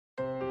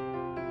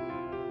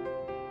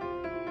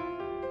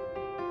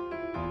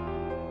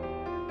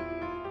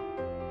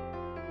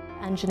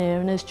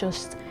engineering is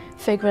just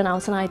figuring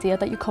out an idea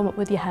that you come up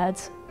with your head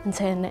and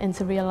turning it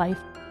into real life.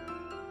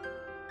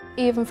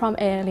 Even from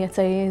earlier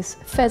days,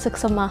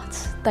 physics and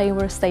maths, they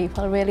were a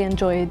staple. I really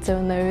enjoyed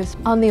doing those.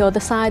 On the other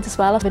side as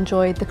well, I've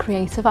enjoyed the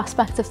creative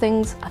aspect of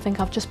things. I think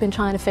I've just been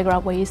trying to figure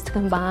out ways to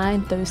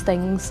combine those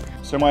things.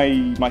 So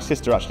my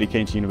sister actually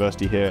came to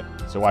university here,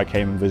 so I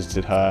came and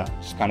visited her,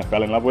 just kind of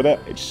fell in love with it.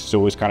 It just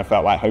always kind of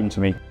felt like home to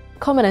me.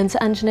 Coming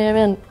into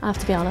engineering, I have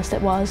to be honest,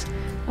 it was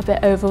a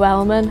bit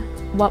overwhelming.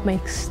 What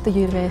makes the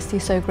university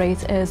so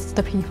great is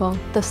the people,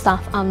 the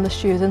staff and the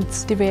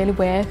students. They really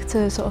work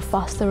to sort of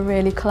foster a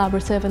really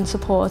collaborative and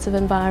supportive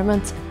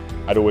environment.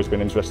 I'd always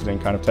been interested in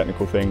kind of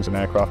technical things and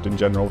aircraft in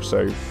general,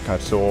 so kind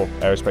of saw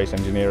aerospace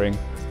engineering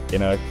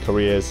in a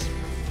careers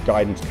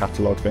guidance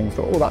catalogue thing.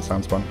 Thought, oh, that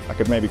sounds fun. I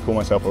could maybe call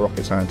myself a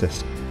rocket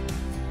scientist.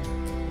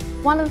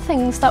 One of the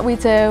things that we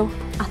do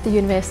at the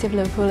University of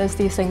Liverpool is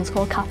these things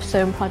called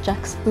capstone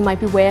projects. We might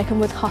be working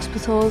with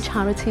hospitals,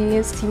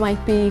 charities, you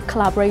might be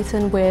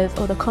collaborating with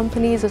other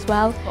companies as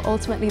well, but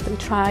ultimately we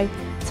try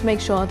to make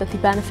sure that they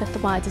benefit the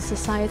wider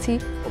society.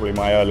 Probably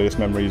my earliest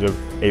memories of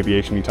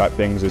aviation-y type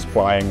things is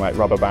flying like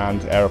rubber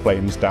band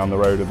aeroplanes down the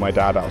road with my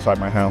dad outside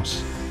my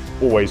house.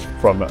 Always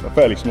from a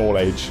fairly small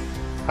age,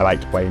 I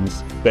liked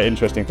planes. The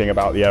interesting thing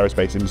about the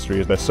aerospace industry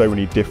is there's so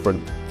many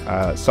different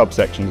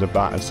subsections of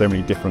that and so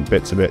many different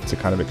bits of it to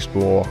kind of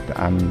explore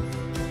and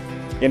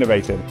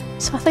innovate in.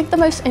 So I think the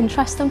most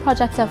interesting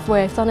project I've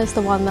worked on is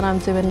the one that I'm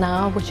doing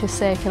now, which is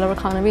circular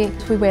economy.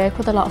 We work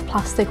with a lot of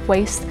plastic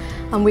waste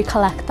and we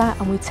collect that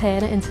and we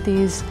turn it into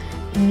these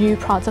new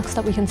products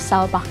that we can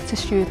sell back to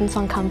students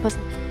on campus.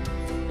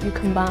 You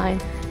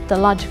combine the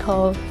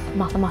logical,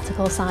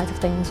 mathematical side of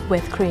things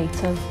with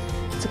creative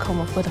to come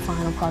up with a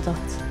final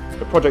product.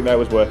 The project that I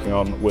was working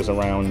on was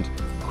around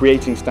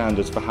creating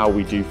standards for how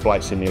we do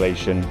flight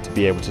simulation to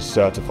be able to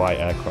certify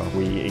aircraft.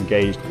 We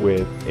engaged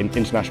with an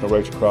international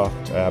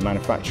rotorcraft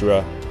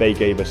manufacturer. They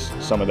gave us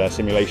some of their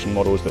simulation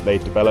models that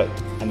they'd developed,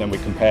 and then we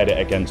compared it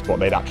against what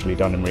they'd actually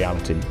done in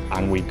reality.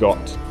 And we got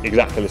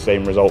exactly the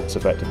same results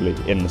effectively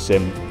in the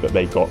sim that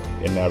they got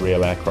in their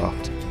real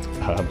aircraft.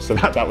 So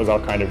that was our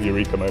kind of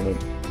eureka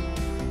moment.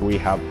 We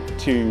have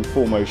 2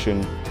 full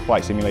motion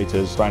flight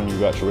simulators, brand new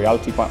virtual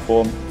reality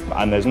platform,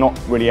 and there's not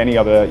really any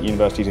other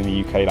universities in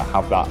the UK that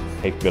have that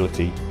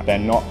capability. They're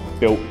not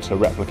built to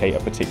replicate a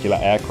particular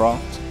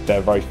aircraft.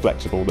 They're very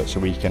flexible, so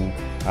we can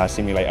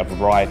simulate a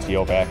variety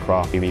of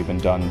aircraft. We've even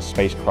done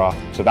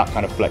spacecraft, so that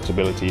kind of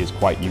flexibility is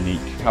quite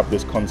unique. We have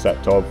this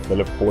concept of the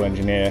Liverpool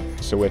engineer,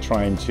 so we're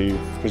trying to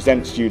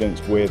present students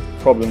with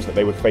problems that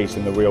they would face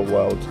in the real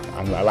world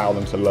and allow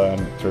them to learn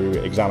through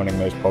examining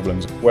those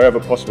problems. Wherever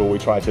possible, we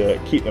try to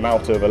keep them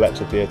out of a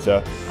lecture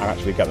theatre and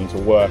actually get them to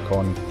work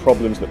on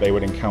problems that they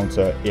would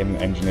encounter in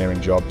engineering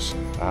jobs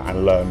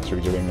and learn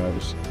through doing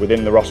those.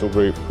 Within the Russell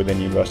Group,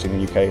 within university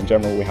in the UK in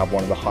general, we have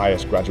one of the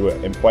highest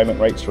graduate employment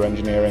rates for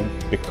engineering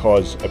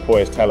because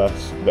employers tell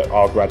us that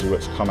our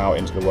graduates come out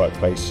into the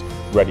workplace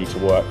ready to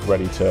work,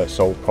 ready to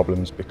solve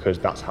problems because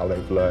that's how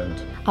they've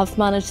learned. I've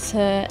managed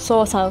to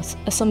sort out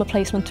a summer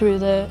placement through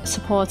the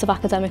support of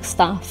academic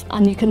staff,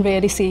 and you can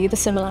really see the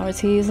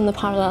similarities and the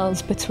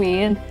parallels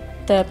between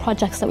the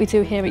projects that we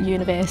do here at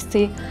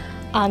university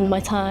and my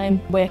time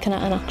working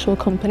at an actual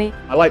company.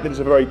 I like that it's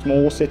a very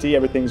small city,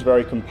 everything's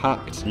very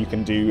compact. You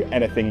can do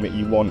anything that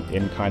you want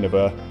in kind of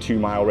a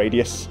 2-mile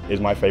radius is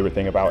my favourite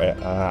thing about it,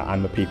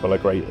 and the people are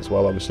great as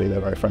well. Obviously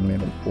they're very friendly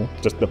and Liverpool.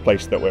 Just the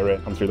place that we're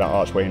in, come through that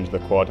archway into the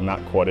quad, and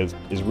that quad is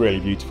really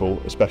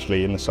beautiful,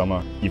 especially in the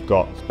summer. You've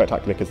got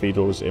spectacular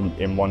cathedrals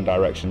in one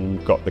direction,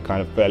 you've got the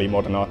kind of fairly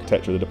modern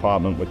architecture of the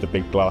department with the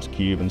big glass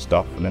cube and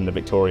stuff, and then the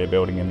Victoria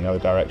building in the other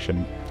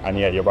direction. And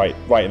yeah, you're right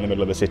in the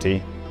middle of the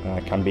city.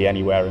 Can be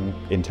anywhere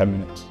in 10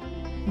 minutes.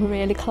 We're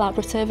really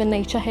collaborative in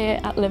nature here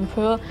at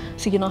Liverpool,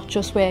 so you're not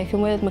just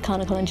working with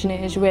mechanical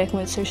engineers, you're working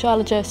with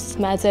sociologists,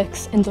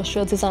 medics,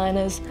 industrial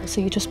designers,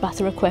 so you're just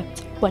better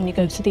equipped when you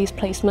go to these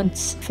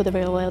placements for the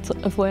real world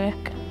of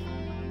work.